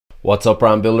What's up,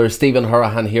 brand builders? Stephen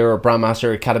Hurahan here at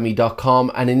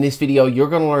brandmasteracademy.com, and in this video you're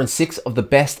going to learn 6 of the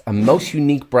best and most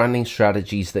unique branding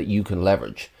strategies that you can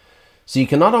leverage. So you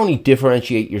can not only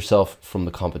differentiate yourself from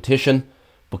the competition,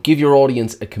 but give your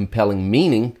audience a compelling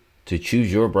meaning to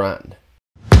choose your brand.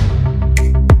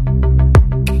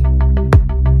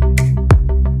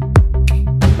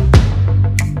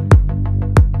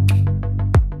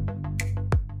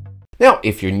 Now,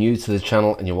 if you're new to the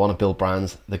channel and you want to build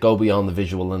brands that go beyond the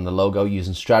visual and the logo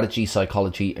using strategy,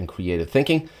 psychology, and creative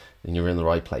thinking, then you're in the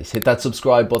right place. Hit that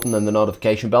subscribe button and the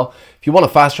notification bell. If you want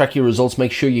to fast track your results,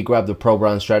 make sure you grab the Pro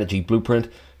Brand Strategy Blueprint.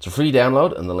 It's a free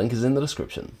download and the link is in the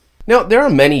description. Now, there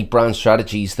are many brand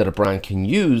strategies that a brand can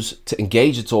use to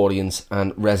engage its audience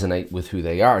and resonate with who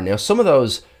they are. Now, some of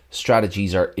those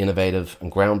strategies are innovative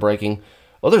and groundbreaking.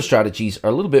 Other strategies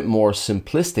are a little bit more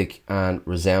simplistic and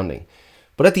resounding.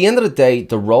 But at the end of the day,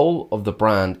 the role of the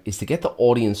brand is to get the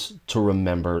audience to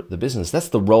remember the business. That's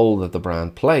the role that the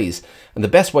brand plays. And the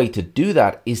best way to do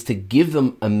that is to give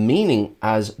them a meaning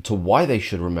as to why they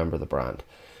should remember the brand.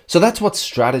 So that's what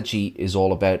strategy is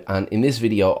all about. And in this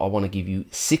video, I want to give you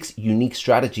 6 unique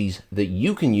strategies that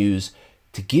you can use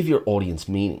to give your audience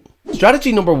meaning.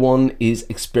 Strategy number 1 is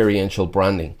experiential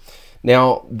branding.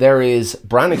 Now, there is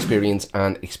brand experience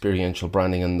and experiential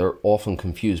branding, and they're often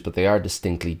confused, but they are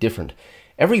distinctly different.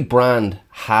 Every brand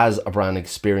has a brand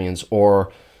experience,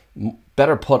 or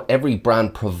better put, every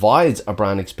brand provides a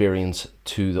brand experience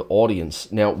to the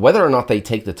audience. Now, whether or not they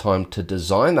take the time to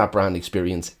design that brand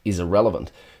experience is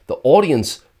irrelevant. The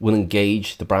audience will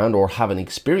engage the brand or have an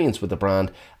experience with the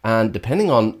brand, and depending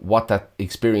on what that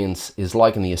experience is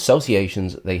like and the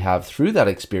associations they have through that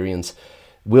experience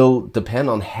will depend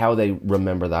on how they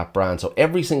remember that brand. So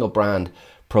every single brand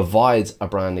provides a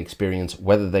brand experience,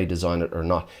 whether they design it or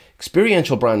not.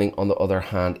 Experiential branding, on the other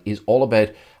hand, is all about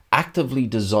actively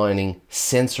designing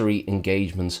sensory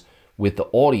engagements with the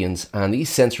audience, and these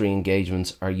sensory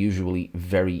engagements are usually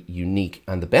very unique.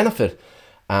 And the benefit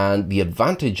and the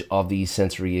advantage of these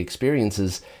sensory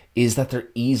experiences is that they're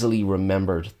easily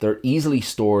remembered, they're easily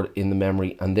stored in the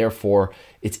memory, and therefore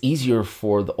it's easier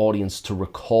for the audience to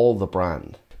recall the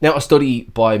brand. Now, a study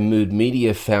by Mood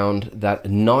Media found that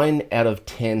 9 out of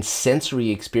 10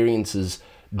 sensory experiences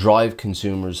drive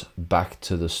consumers back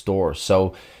to the store.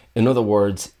 So in other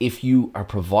words, if you are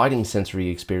providing sensory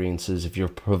experiences, if you're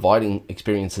providing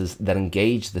experiences that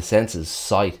engage the senses,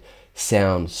 sight,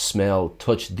 sound, smell,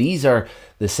 touch, these are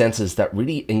the senses that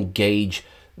really engage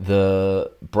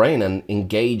the brain and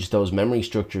engage those memory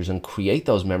structures and create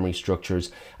those memory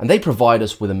structures, and they provide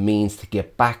us with a means to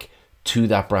get back to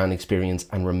that brand experience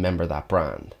and remember that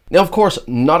brand. Now, of course,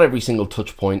 not every single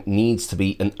touch point needs to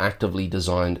be an actively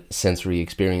designed sensory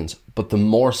experience, but the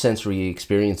more sensory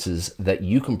experiences that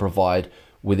you can provide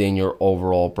within your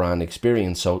overall brand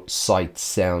experience, so sight,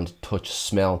 sound, touch,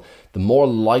 smell, the more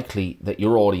likely that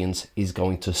your audience is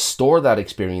going to store that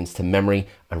experience to memory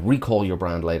and recall your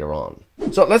brand later on.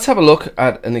 So let's have a look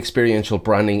at an experiential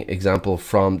branding example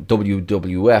from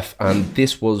WWF, and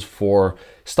this was for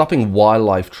stopping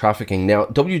wildlife trafficking. Now,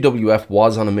 WWF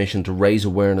was on a mission to raise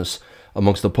awareness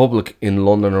amongst the public in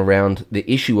London around the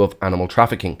issue of animal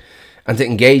trafficking. And to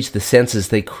engage the senses,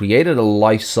 they created a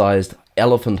life-sized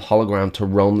elephant hologram to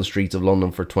roam the streets of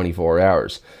London for 24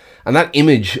 hours. And that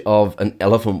image of an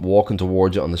elephant walking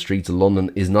towards you on the streets of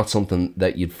London is not something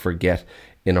that you'd forget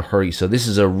in a hurry. So this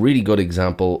is a really good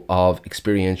example of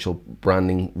experiential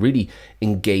branding, really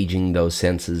engaging those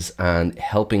senses and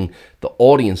helping the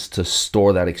audience to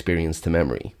store that experience to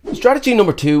memory. Strategy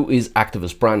number 2 is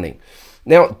activist branding.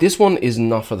 Now, this one is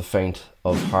not for the faint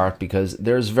of heart because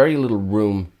there's very little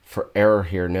room for error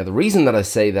here. Now, the reason that I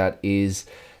say that is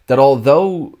that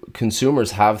although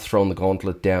consumers have thrown the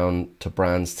gauntlet down to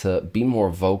brands to be more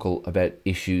vocal about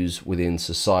issues within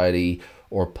society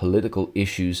or political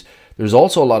issues, there's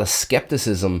also a lot of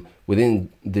skepticism within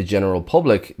the general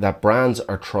public that brands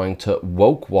are trying to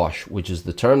woke wash, which is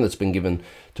the term that's been given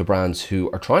to brands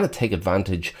who are trying to take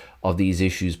advantage of these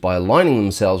issues by aligning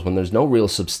themselves when there's no real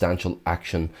substantial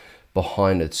action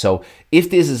behind it. So if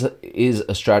this is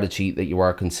a strategy that you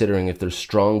are considering, if there's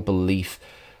strong belief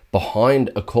behind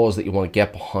a cause that you want to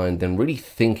get behind, then really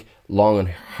think long and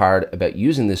hard about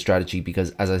using this strategy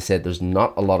because, as I said, there's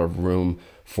not a lot of room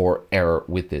for error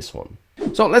with this one.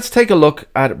 So let's take a look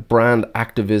at brand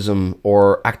activism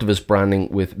or activist branding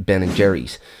with Ben &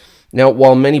 Jerry's. Now,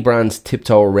 while many brands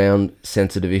tiptoe around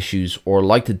sensitive issues or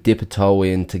like to dip a toe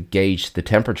in to gauge the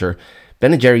temperature,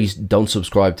 Ben & Jerry's don't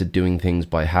subscribe to doing things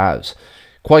by halves.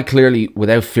 Quite clearly,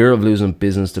 without fear of losing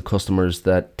business to customers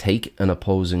that take an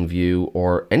opposing view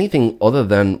or anything other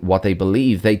than what they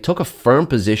believe, they took a firm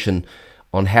position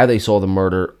on how they saw the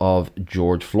murder of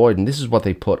George Floyd. And this is what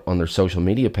they put on their social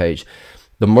media page.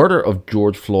 The murder of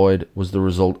George Floyd was the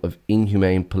result of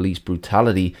inhumane police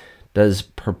brutality that is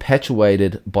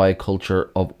perpetuated by a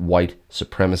culture of white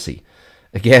supremacy.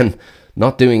 Again,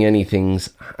 not doing anything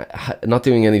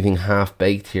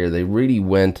half-baked here. They really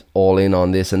went all in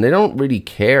on this, and they don't really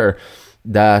care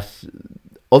that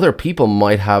other people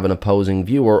might have an opposing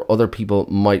view or other people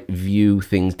might view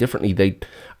things differently. They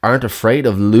aren't afraid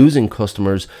of losing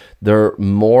customers. They're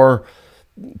more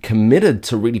committed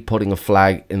to really putting a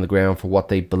flag in the ground for what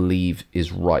they believe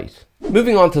is right.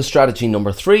 Moving on to strategy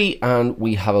number 3, and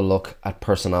we have a look at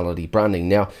personality branding.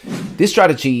 Now, this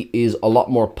strategy is a lot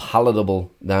more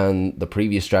palatable than the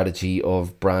previous strategy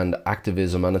of brand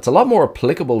activism, and it's a lot more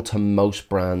applicable to most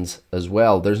brands as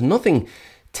well. There's nothing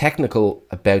technical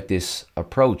about this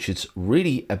approach. It's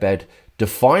really about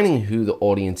defining who the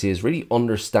audience is, really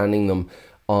understanding them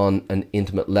on an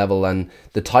intimate level and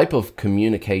the type of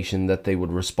communication that they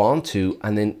would respond to,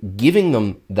 and then giving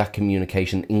them that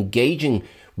communication, engaging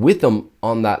with them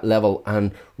on that level and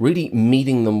really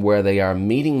meeting them where they are,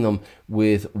 meeting them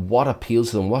with what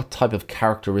appeals to them, what type of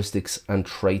characteristics and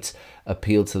traits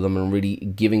appeal to them, and really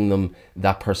giving them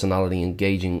that personality,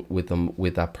 engaging with them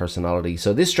with that personality.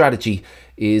 So this strategy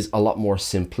is a lot more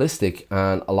simplistic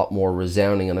and a lot more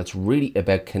resounding, and it's really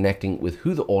about connecting with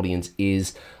who the audience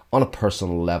is on a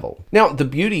personal level. Now, the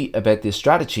beauty about this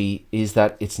strategy is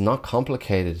that it's not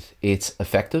complicated. It's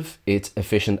effective, it's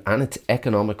efficient, and it's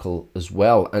economical as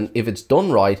well. And if it's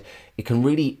done right, it can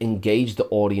really engage the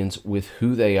audience with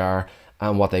who they are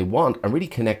and what they want, and really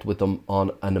connect with them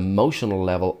on an emotional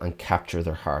level and capture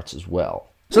their hearts as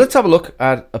well. So let's have a look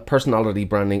at a personality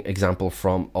branding example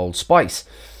from Old Spice.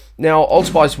 Now, Old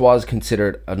Spice was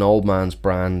considered an old man's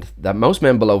brand that most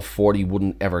men below 40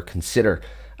 wouldn't ever consider.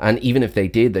 And even if they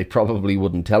did, they probably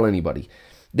wouldn't tell anybody.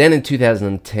 Then in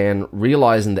 2010,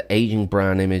 realizing the aging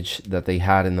brand image that they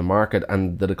had in the market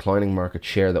and the declining market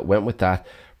share that went with that,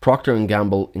 Procter &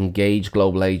 Gamble engaged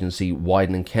global agency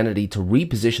Wieden & Kennedy to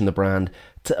reposition the brand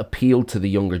to appeal to the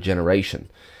younger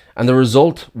generation. And the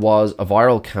result was a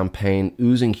viral campaign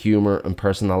oozing humor and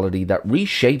personality that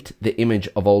reshaped the image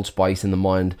of Old Spice in the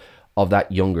mind of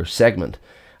that younger segment.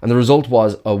 And the result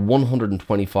was a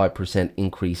 125%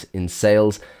 increase in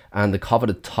sales and the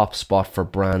coveted top spot for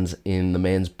brands in the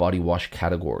men's body wash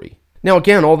category. Now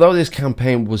again, although this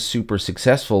campaign was super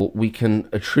successful, we can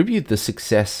attribute the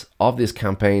success of this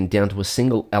campaign down to a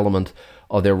single element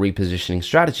of their repositioning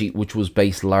strategy, which was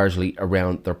based largely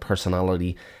around their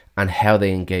personality and how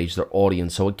they engage their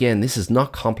audience. So again, this is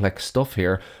not complex stuff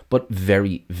here, but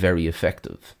very, very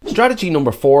effective. Strategy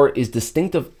number 4 is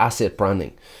distinctive asset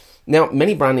branding. Now,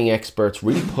 many branding experts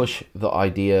really push the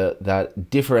idea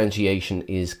that differentiation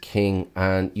is king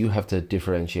and you have to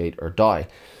differentiate or die.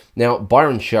 Now,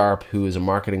 Byron Sharp, who is a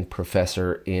marketing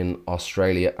professor in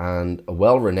Australia and a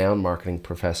well-renowned marketing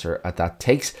professor at that,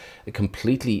 takes a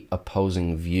completely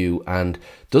opposing view and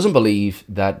doesn't believe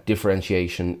that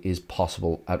differentiation is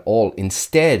possible at all.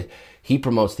 Instead, he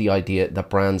promotes the idea that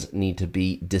brands need to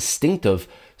be distinctive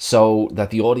so that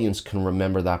the audience can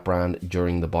remember that brand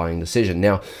during the buying decision.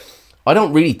 Now, I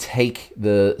don't really take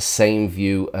the same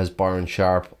view as Byron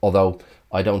Sharp, although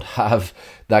I don't have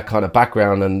that kind of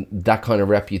background and that kind of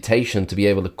reputation to be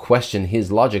able to question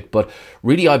his logic. But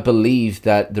really, I believe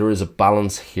that there is a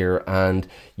balance here and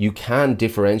you can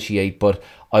differentiate. But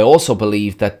I also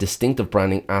believe that distinctive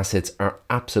branding assets are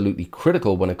absolutely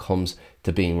critical when it comes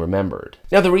to being remembered.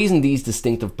 Now, the reason these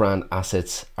distinctive brand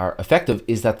assets are effective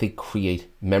is that they create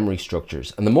memory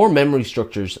structures. And the more memory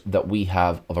structures that we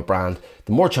have of a brand,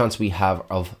 the more chance we have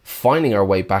of finding our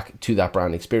way back to that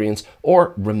brand experience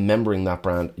or remembering that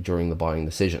brand during the buying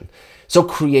decision. So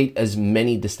create as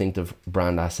many distinctive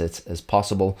brand assets as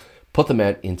possible, put them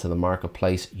out into the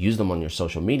marketplace, use them on your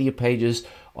social media pages,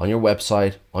 on your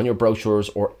website, on your brochures,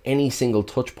 or any single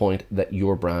touch point that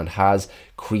your brand has.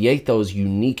 Create those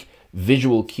unique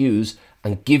visual cues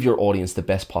and give your audience the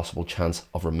best possible chance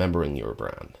of remembering your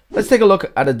brand. Let's take a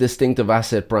look at a distinctive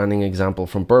asset branding example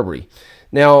from Burberry.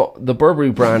 Now, the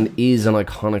Burberry brand is an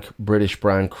iconic British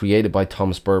brand created by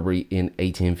Thomas Burberry in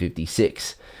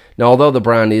 1856. Now, although the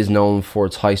brand is known for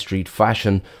its high street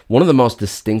fashion, one of the most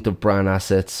distinctive brand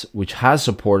assets which has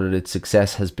supported its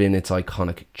success has been its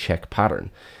iconic check pattern.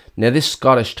 Now, this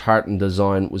Scottish tartan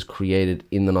design was created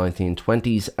in the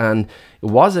 1920s and it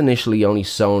was initially only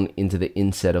sewn into the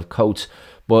inset of coats,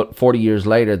 but 40 years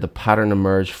later, the pattern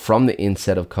emerged from the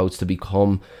inset of coats to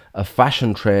become a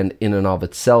fashion trend in and of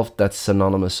itself that's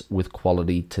synonymous with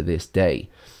quality to this day.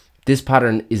 This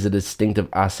pattern is a distinctive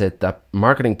asset that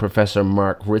marketing professor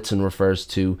Mark Ritson refers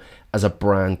to as a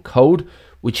brand code,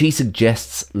 which he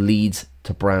suggests leads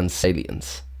to brand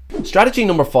salience. Strategy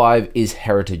number 5 is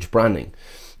heritage branding.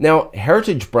 Now,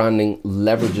 heritage branding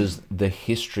leverages the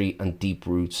history and deep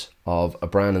roots of a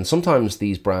brand, and sometimes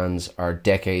these brands are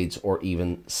decades or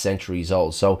even centuries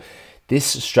old. So this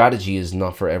strategy is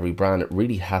not for every brand. It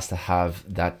really has to have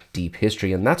that deep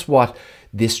history, and that's what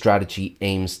this strategy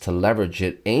aims to leverage.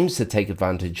 It aims to take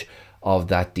advantage of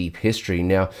that deep history.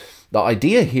 Now, the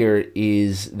idea here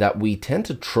is that we tend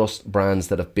to trust brands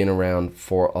that have been around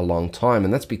for a long time,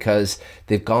 and that's because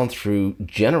they've gone through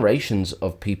generations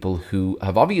of people who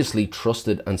have obviously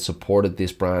trusted and supported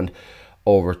this brand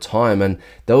over time, and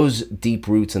those deep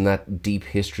roots and that deep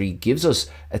history gives us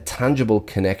a tangible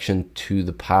connection to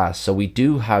the past. So we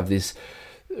do have this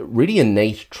really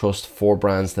innate trust for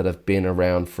brands that have been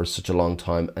around for such a long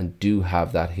time and do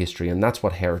have that history, and that's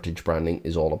what heritage branding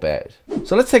is all about.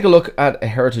 So let's take a look at a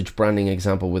heritage branding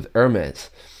example with Hermes.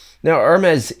 Now,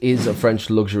 Hermes is a French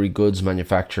luxury goods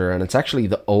manufacturer, and it's actually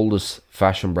the oldest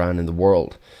fashion brand in the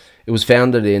world. It was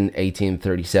founded in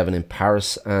 1837 in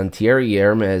Paris, and Thierry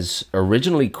Hermes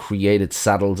originally created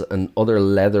saddles and other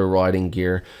leather riding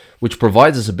gear, which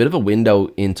provides us a bit of a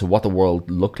window into what the world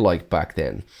looked like back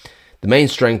then. The main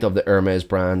strength of the Hermes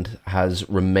brand has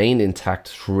remained intact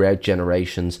throughout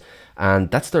generations, and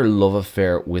that's their love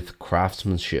affair with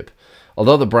craftsmanship.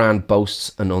 Although the brand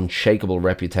boasts an unshakable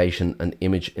reputation and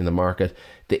image in the market,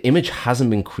 the image hasn't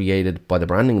been created by the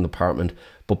branding department,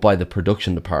 but by the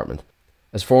production department.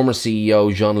 As former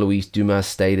CEO Jean-Louis Dumas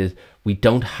stated, "We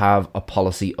don't have a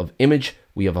policy of image,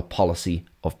 we have a policy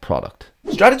of product."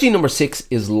 Strategy number 6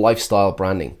 is lifestyle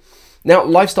branding. Now,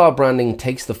 lifestyle branding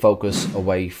takes the focus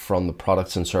away from the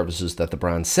products and services that the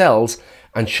brand sells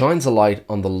and shines a light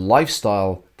on the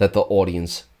lifestyle that the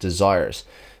audience desires.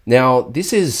 Now,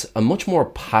 this is a much more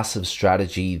passive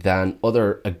strategy than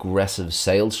other aggressive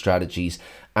sales strategies,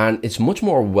 and it's much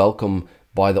more welcome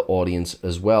by the audience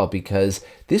as well, because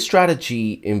this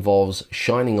strategy involves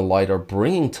shining a light or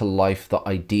bringing to life the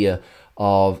idea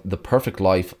of the perfect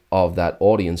life of that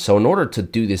audience. So in order to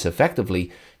do this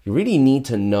effectively, you really need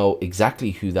to know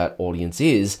exactly who that audience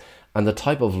is and the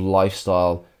type of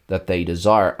lifestyle that they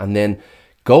desire, and then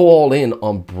go all in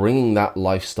on bringing that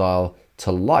lifestyle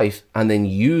to life, and then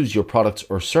use your products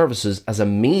or services as a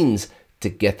means to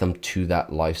get them to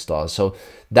that lifestyle. So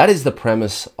that is the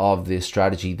premise of this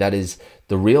strategy. That is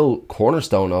the real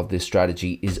cornerstone of this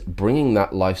strategy, is bringing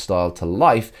that lifestyle to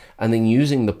life and then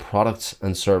using the products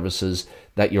and services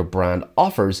that your brand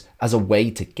offers as a way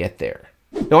to get there.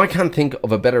 Now, I can't think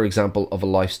of a better example of a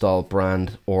lifestyle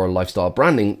brand or lifestyle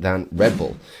branding than Red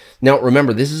Bull. Now,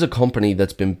 remember, this is a company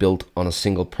that's been built on a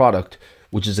single product,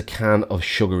 which is a can of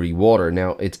sugary water.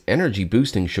 Now, it's energy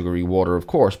boosting sugary water, of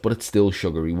course, but it's still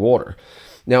sugary water.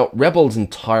 Now, Red Bull's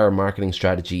entire marketing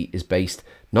strategy is based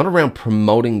not around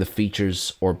promoting the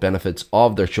features or benefits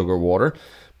of their sugar water,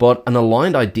 but an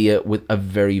aligned idea with a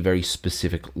very, very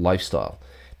specific lifestyle.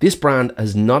 This brand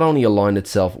has not only aligned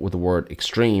itself with the word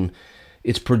extreme,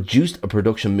 it's produced a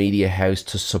production media house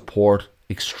to support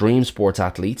extreme sports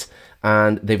athletes,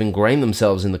 and they've ingrained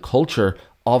themselves in the culture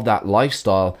of that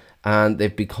lifestyle, and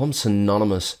they've become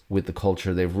synonymous with the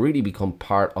culture. They've really become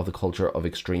part of the culture of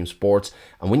extreme sports.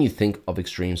 And when you think of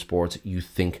extreme sports, you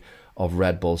think of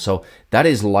Red Bull. So that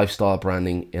is lifestyle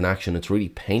branding in action. It's really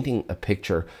painting a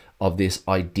picture of this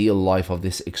ideal life, of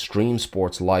this extreme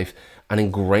sports life, and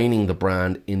ingraining the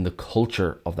brand in the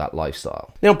culture of that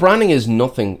lifestyle. Now, branding is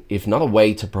nothing if not a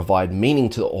way to provide meaning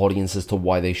to the audience as to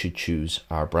why they should choose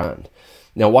our brand.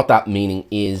 Now, what that meaning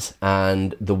is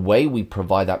and the way we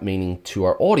provide that meaning to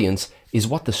our audience is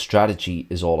what the strategy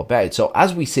is all about. So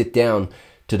as we sit down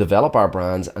to develop our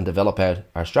brands and develop out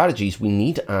our strategies, we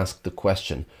need to ask the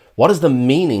question, what is the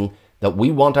meaning that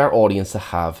we want our audience to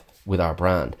have with our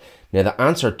brand? Now, the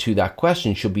answer to that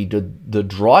question should be the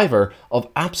driver of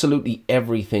absolutely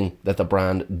everything that the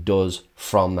brand does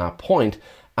from that point.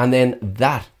 And then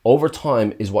that, over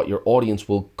time, is what your audience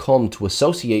will come to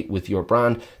associate with your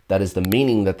brand. That is the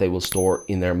meaning that they will store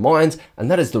in their minds. And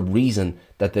that is the reason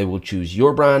that they will choose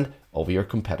your brand over your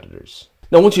competitors.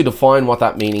 Now, once you define what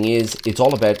that meaning is, it's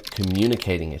all about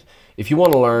communicating it. If you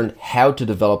want to learn how to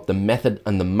develop the method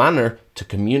and the manner to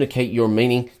communicate your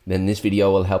meaning, then this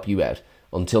video will help you out.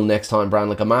 Until next time, brand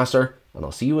like a master, and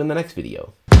I'll see you in the next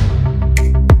video.